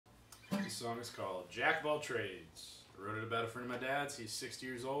song is called Jack of All Trades. I wrote it about a friend of my dad's. He's 60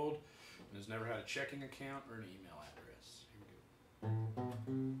 years old and has never had a checking account or an email address. Here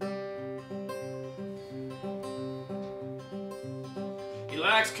we go. He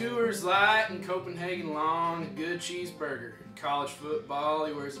likes Coors Light and Copenhagen Long, a good cheeseburger. College football,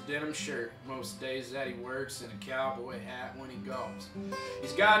 he wears a denim shirt most days that he works, and a cowboy hat when he golfs.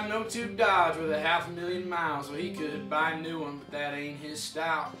 He's got an 02 Dodge with 500,000 miles. Well, he could buy a new one, but that ain't his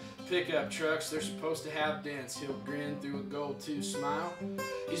style. Pickup trucks, they're supposed to have dents. He'll grin through a gold tooth smile.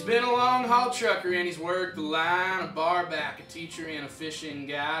 He's been a long-haul trucker and he's worked the line, a bar back, a teacher, and a fishing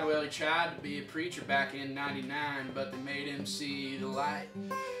guide. Well, he tried to be a preacher back in '99, but they made him see the light.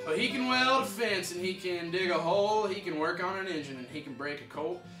 Well, he can weld a fence and he can dig a hole. He can work on an engine and he can break a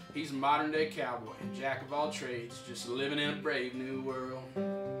colt. He's a modern-day cowboy, a jack of all trades, just living in a brave new world.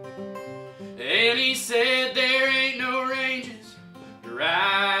 And he said there ain't no ranges to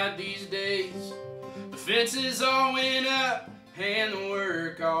ride these days. The fences all went up and the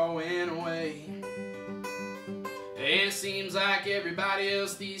work all went away. And it seems like everybody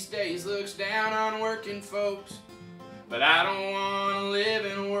else these days looks down on working folks. But I don't want to live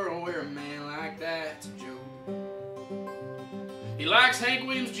in a world where a man like that's a joke. He likes Hank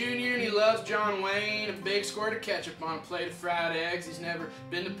Williams Jr. and he loves John Wayne. A big squirt of ketchup on a plate of fried eggs. He's never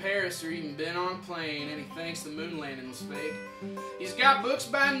been to Paris or even been on a plane, and he thinks the moon landing was fake. He's got books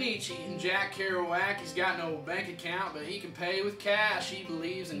by Nietzsche and Jack Kerouac. He's got no bank account, but he can pay with cash. He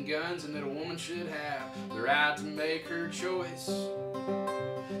believes in guns and that a woman should have the right to make her choice.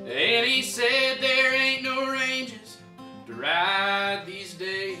 And he said there ain't no ranges to ride these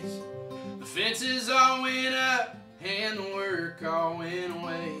days. The fences all went up and the work all went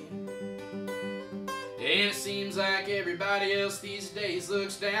away. And it seems like everybody else these days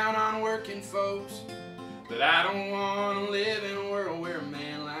looks down on working folks. But I don't want to live in a world where a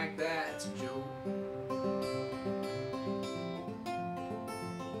man like that's a joke.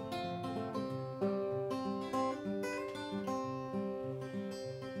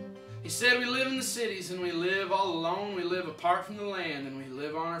 He said we live in the cities and we live all alone. We live apart from the land and we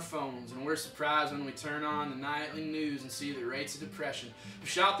live on our phones. And we're surprised when we turn on the nightly news and see the rates of depression have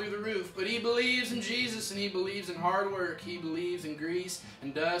shot through the roof. But he believes in Jesus and he believes in hard work. He believes in grease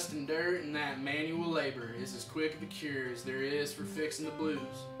and dust and dirt, and that manual labor is as quick of a cure as there is for fixing the blues.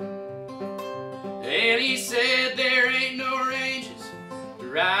 And he said there ain't no ranges to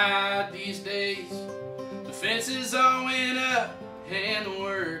ride these days. The fences all went up and the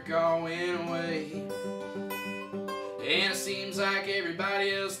work all went away. And it seems like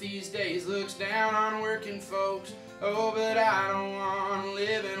everybody else these days looks down on working folks. Oh, but I don't want to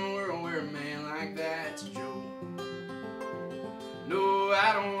live in a world where a man like that's a joke. No,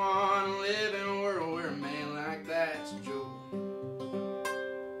 I don't want to live in a world where a man like that's a joke.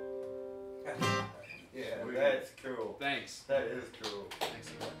 Yeah, that's cool. Thanks. That is cool. Thanks.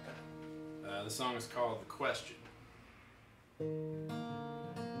 The song is called The Question.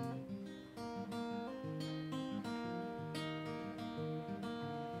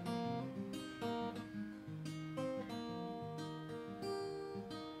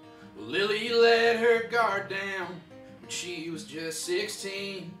 Well, Lily let her guard down when she was just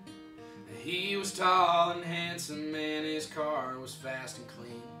 16. He was tall and handsome and his car was fast and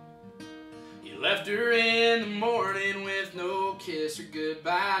clean. He left her in the morning with no kiss or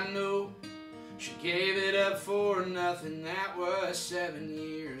goodbye note. She gave it up for nothing, that was 7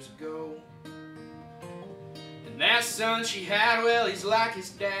 years ago. And that son she had, well, he's like his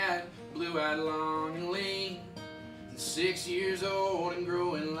dad, blue-eyed, long and lean, and 6 years old and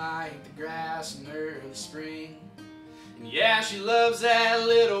growing like the grass in early spring. And yeah, she loves that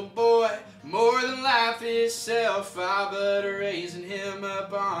little boy more than life itself, but raising him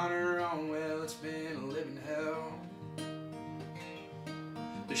up on her own, well, it's been a living hell.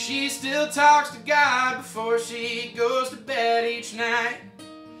 But she still talks to God before she goes to bed each night.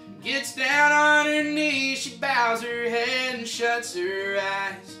 Gets down on her knees, she bows her head and shuts her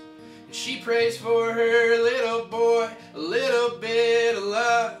eyes. And she prays for her little boy, a little bit of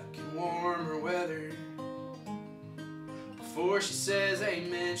luck and warmer weather. Before she says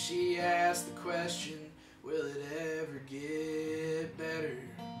amen, she asks the question, will it ever get better?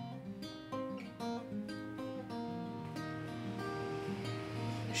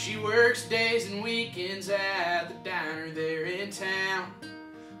 She works days and weekends at the diner there in town,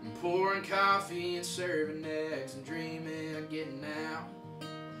 and pouring coffee and serving eggs and dreaming of getting out.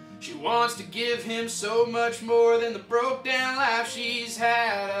 She wants to give him so much more than the broke down life she's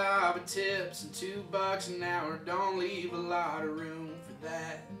had. But tips and $2 an hour don't leave a lot of room for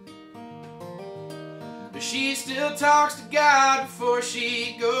that. But she still talks to God before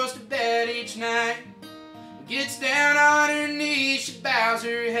she goes to bed Gets down on her knees, she bows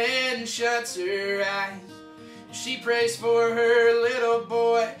her head and shuts her eyes. She prays for her little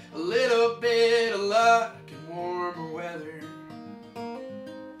boy, a little bit of luck and warmer weather.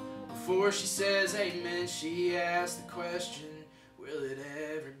 Before she says amen, she asks the question, will it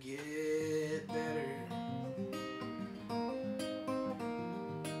ever get better?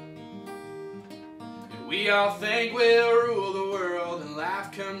 And we all think we'll rule the world and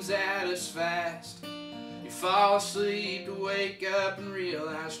life comes at us fast. You fall asleep to wake up and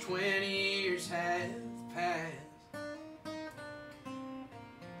realize 20 years have passed.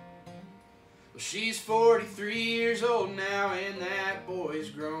 Well, she's 43 years old now, and that boy's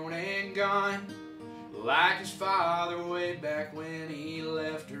grown and gone, like his father way back when he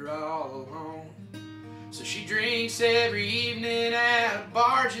left her all alone. So she drinks every evening at a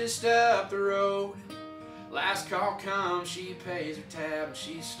bar just up the road. Last call comes, she pays her tab and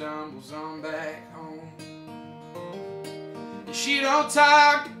she stumbles on back home. And she don't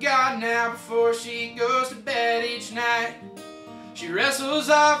talk to God now before she goes to bed each night. She wrestles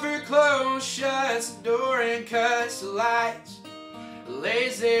off her clothes, shuts the door and cuts the lights.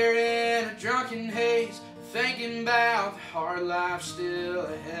 Lays there in a drunken haze, thinking about the hard life still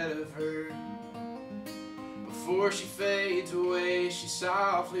ahead of her. Before she fades away, she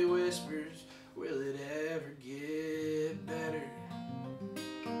softly whispers, will it ever get better?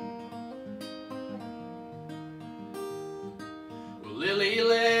 Well, Lily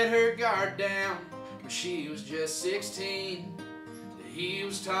let her guard down when she was just 16. He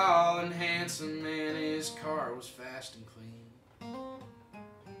was tall and handsome, and his car was fast and clean.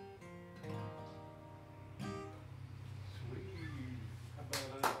 Sweet. How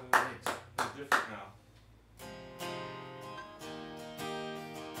about it's different now?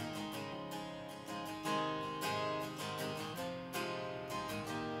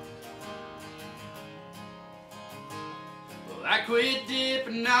 Well, I quit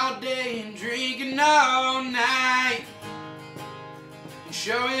dipping all day and drinking all night,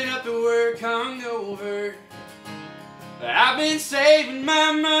 showing up to work hungover. I've been saving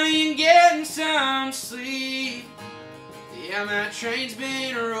my money and getting some sleep. Yeah, my train's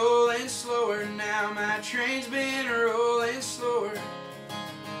been rolling slower now. My train's been rolling slower.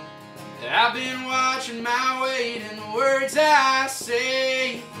 I've been watching my weight and the words I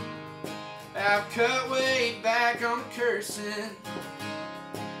say. I've cut way back on cursing.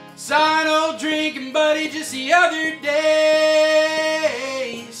 Saw an old drinking buddy just the other day.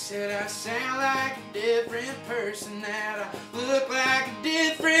 He said I sound like a different person, that I look like a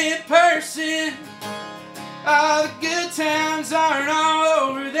different person. All the good times aren't all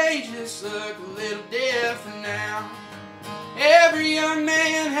over, they just look a little different now. Every young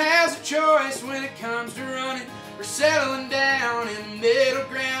man has a choice when it comes to running or settling down, and the middle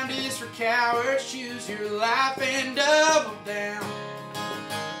ground is for cowards. Choose your life and double down.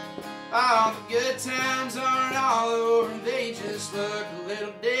 All the good times aren't all over, they just look a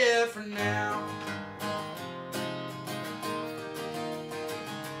little different now.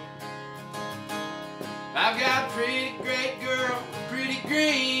 I've got a pretty great girl, pretty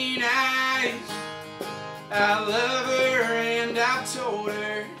green eyes. I love her and I've told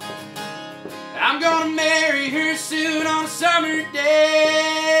her I'm gonna marry her soon on a summer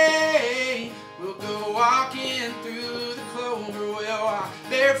day. We'll go walking through the clover, we'll walk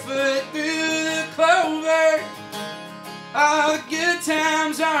barefoot through the clover. All the good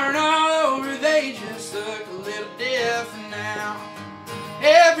times aren't all over, they just look a little different now.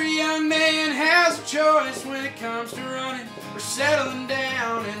 Every young man has a choice when it comes to running or settling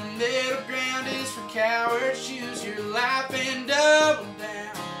down, and the middle ground is for cowards. Choose your life and double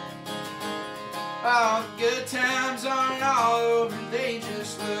down. All the good times aren't all over, they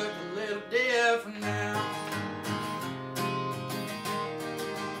just look a little different now.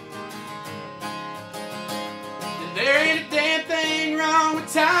 And there ain't a damn thing wrong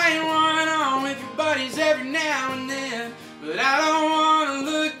with tying one on with your buddies every now and then, but I don't want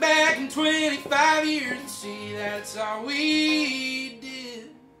to look back in 25 years and see that's all we did.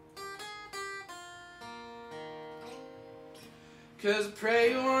 'Cause I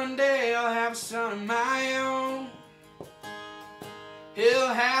pray one day I'll have a son of my own. He'll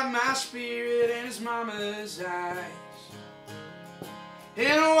have my spirit and his mama's eyes,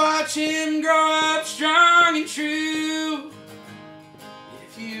 and I'll watch him grow up strong and true.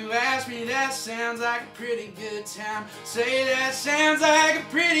 If you ask me, that sounds like a pretty good time. Say that sounds like a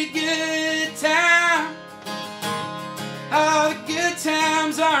pretty good time. All the good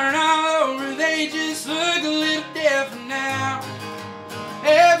times aren't all over, they just look a little different now.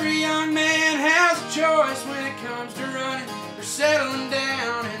 Every young man has a choice when it comes to running or settling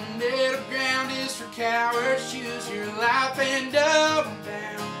down, and the middle ground is for cowards. up and double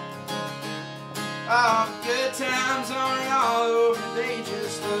down. All the good times aren't all over, they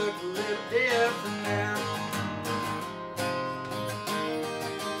just look a little different now.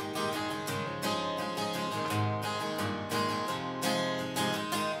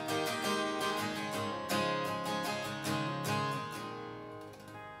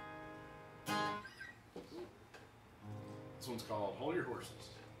 This one's called Hold Your Horses.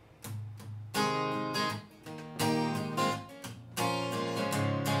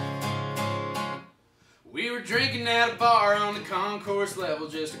 We were drinking at a bar on the concourse level,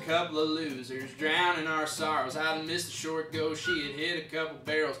 just a couple of losers drowning our sorrows. I'd missed the short go, she had hit a couple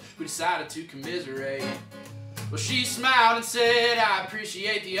barrels. We decided to commiserate. Well, she smiled and said, I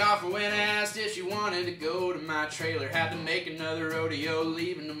appreciate the offer. When asked if she wanted to go to my trailer, had to make another rodeo,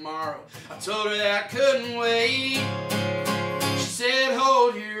 leaving tomorrow. I told her that I couldn't wait. She said,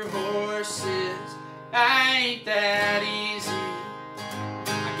 hold your horses, I ain't that easy.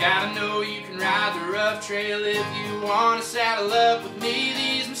 I gotta know you can ride the rough trail if you wanna saddle up with me.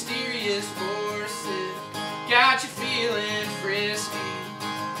 These mysterious forces got you feeling frisky.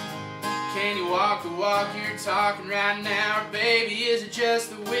 Can you walk the walk you're talking right now? Or baby, is it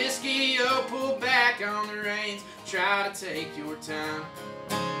just the whiskey? Oh, pull back on the reins, try to take your time.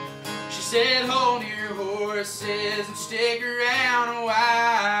 She said, hold your horses and stick around a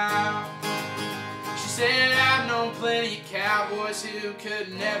while. She said, I've known plenty of cowboys who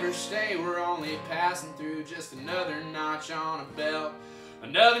could never stay. We're only passing through, just another notch on a belt,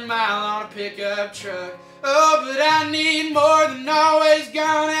 another mile on a pickup truck. Oh, but I need more than always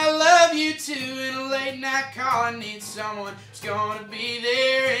gonna love you too. In a late night call, I need someone who's gonna be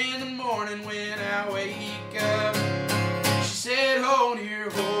there in the morning when I wake up. She said, hold your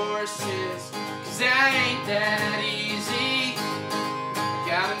horses, cause I ain't that easy. I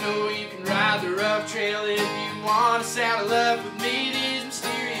gotta know you can ride the rough trail if you wanna saddle up with me. These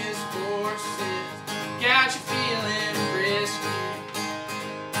mysterious forces got you feeling frisky.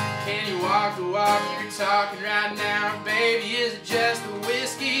 Can you walk the walk you're talking right now? Or baby, is it just the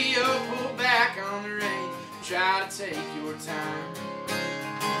whiskey? Oh, pull back on the reins, try to take your time.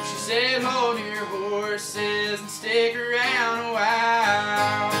 She said, hold your horses and stick around a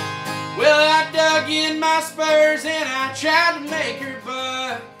while. Well, I dug in my spurs and I tried to make her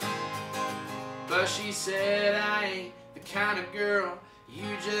buck, but she said, I ain't the kind of girl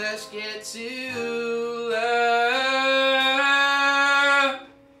you just get to love.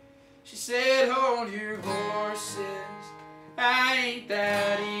 She said, hold your horses, I ain't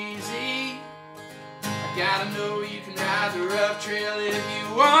that easy. I gotta know you can ride the rough trail if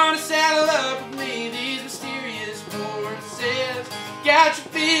you wanna saddle up with me. These mysterious forces got you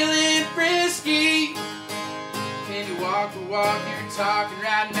feeling frisky. Can you walk the walk you're talking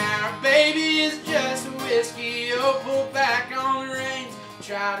right now? Or baby, is it just a whiskey? Oh, pull back on the reins,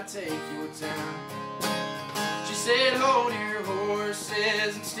 try to take your time. She said, hold your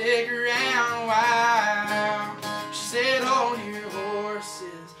horses and stick around a while. She said, hold your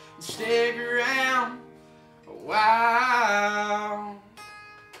horses and stick around a while.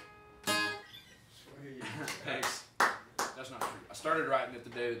 Thanks. That's not true. I started writing it the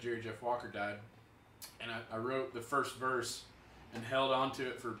day that Jerry Jeff Walker died, and I wrote the first verse and held on to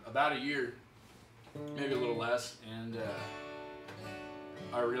it for about a year, maybe a little less, and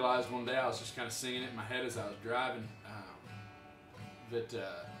I realized one day I was just kind of singing it in my head as I was driving, that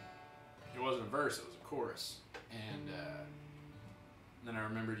it wasn't a verse, it was a chorus. And then I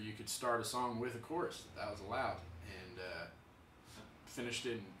remembered you could start a song with a chorus, that was allowed, and finished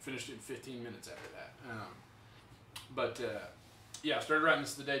it in 15 minutes after that. Yeah, I started writing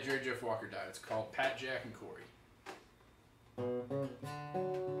this the day Jerry Jeff Walker died. It's called Pat, Jack, and Cory.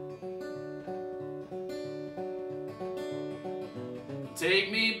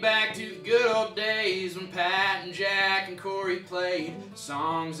 Take me back to the good old days when Pat and Jack and Cory played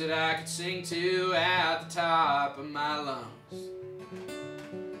songs that I could sing to at the top of my lungs.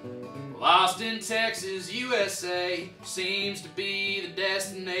 Austin, Texas, USA seems to be the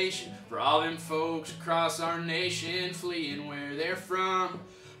destination for all them folks across our nation fleeing where they're from.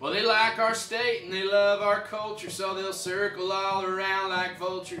 Well, they like our state and they love our culture, so they'll circle all around like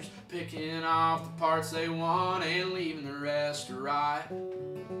vultures, picking off the parts they want and leaving the rest to rot.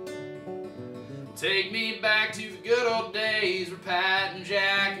 Take me back to the good old days where Pat and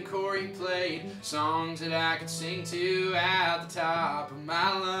Jack and Cory played songs that I could sing to at the top of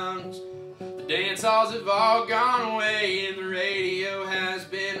my lungs. The dance halls have all gone away and the radio has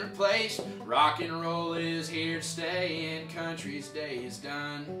been replaced. Rock and roll is here to stay and country's day is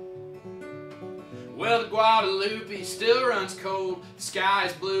done. Well, the Guadalupe still runs cold, the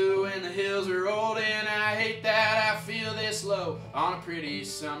sky's blue and the hills are old, and I hate that I feel this low on a pretty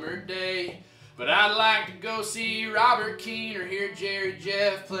summer day. But I'd like to go see Robert Keane or hear Jerry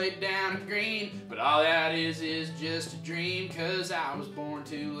Jeff play down at Green, but all that is just a dream, 'cause I was born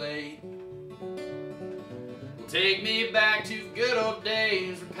too late. Well, take me back to good old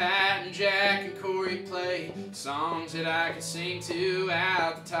days where Pat and Jack and Cory play songs that I could sing to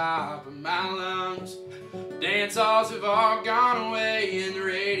at the top of my lungs. Dance halls have all gone away and the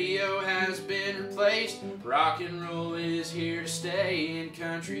radio has been replaced. Rock and roll is here to stay and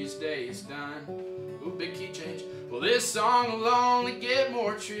country's day is done. Ooh, big key change. Well, this song will only get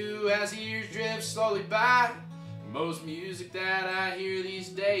more true as the years drift slowly by. Most music that I hear these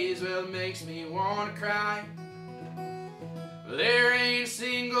days, well, it makes me want to cry. Well, there ain't a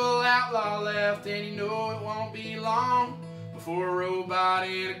single outlaw left, and you know it won't be long before a robot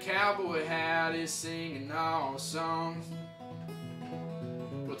in a cowboy hat is singing all the songs.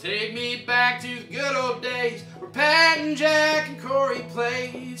 Well, take me back to the good old days where Pat and Jack and Cory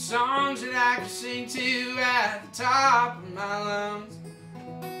played songs that I could sing to at the top of my lungs.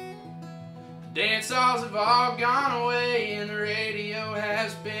 Dance halls have all gone away and the radio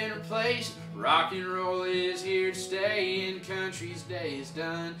has been replaced. Rock and roll is here to stay and country's day is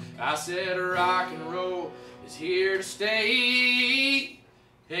done. I said rock and roll is here to stay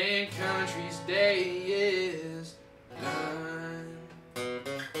and country's day is done. No,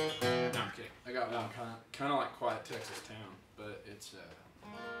 I'm kidding. I got one kind of like Quiet Texas Town, but it's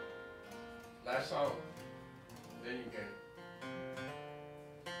Last song. Then you can.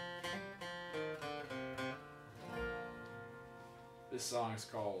 This song is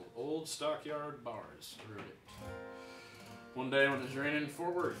called Old Stockyard Bars. I wrote it one day when it was raining in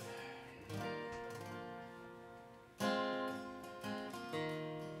Fort Worth. Well,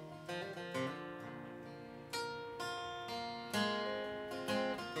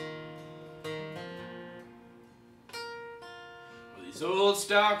 these old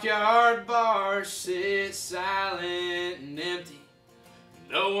stockyard bars sit silent and empty.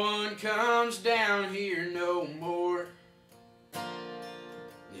 No one comes down here no more.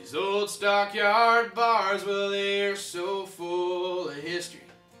 These old stockyard bars, well, they're so full of history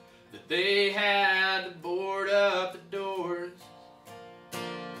that they had to board up the doors.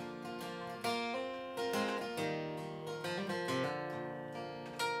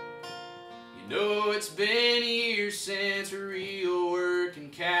 You know, it's been years since a real working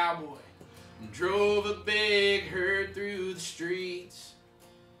cowboy drove a big herd through the streets.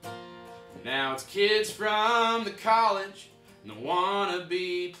 Now it's kids from the college and the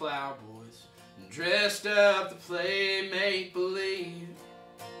wannabe plowboys dressed up to play make-believe.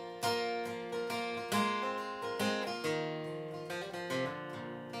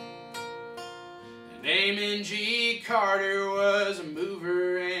 And Amon G. Carter was a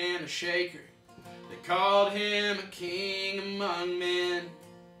mover and a shaker. They called him a king among men.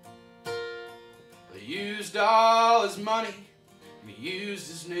 They used all his money and he used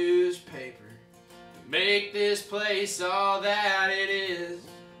his newspaper to make this place all that it is.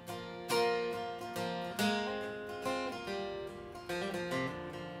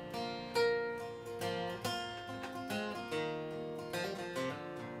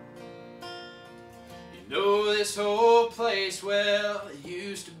 You know, this whole place, well, it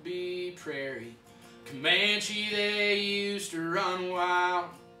used to be prairie. Comanche, they used to run wild.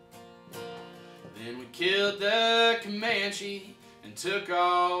 Then we killed the Comanche and took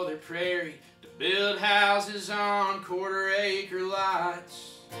all their prairie to build houses on quarter-acre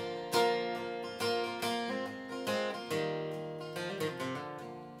lots.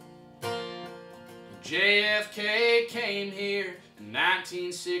 JFK came here in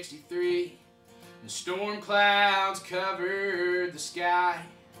 1963 and storm clouds covered the sky.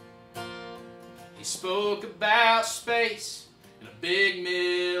 He spoke about space and a big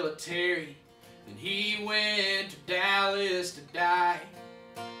military, and he went to Dallas to die.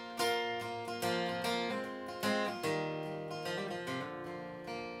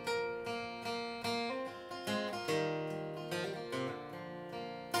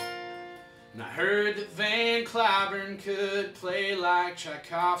 And I heard that Van Cliburn could play like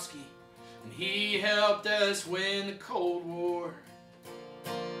Tchaikovsky, and he helped us win the Cold War.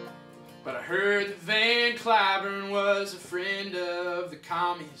 But I heard that Van Cliburn was a friend of the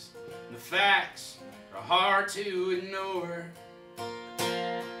commies, and the facts are hard to ignore.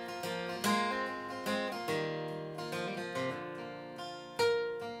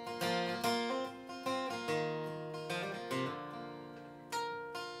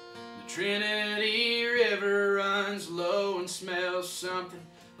 The Trinity River runs low and smells something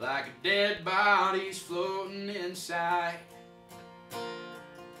like a dead body's floating inside.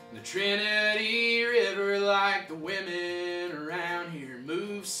 The Trinity River, like the women around here,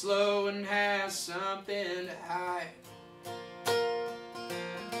 moves slow and has something to hide.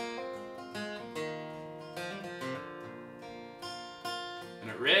 And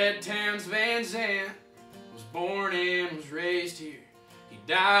at Red Town's Van Zandt was born and was raised here. He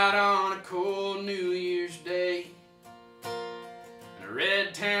died on a cold New Year's Day. And at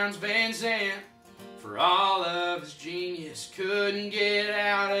Red Town's Van Zandt, for all of his genius, couldn't get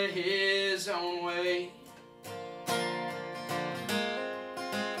out of his own way.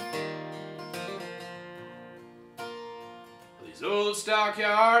 These old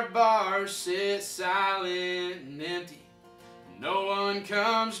stockyard bars sit silent and empty. No one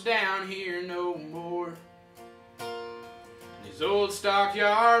comes down here no more. These old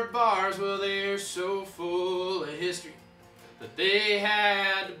stockyard bars, well, they're so full of history that they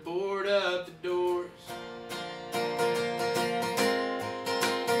had to board up the doors.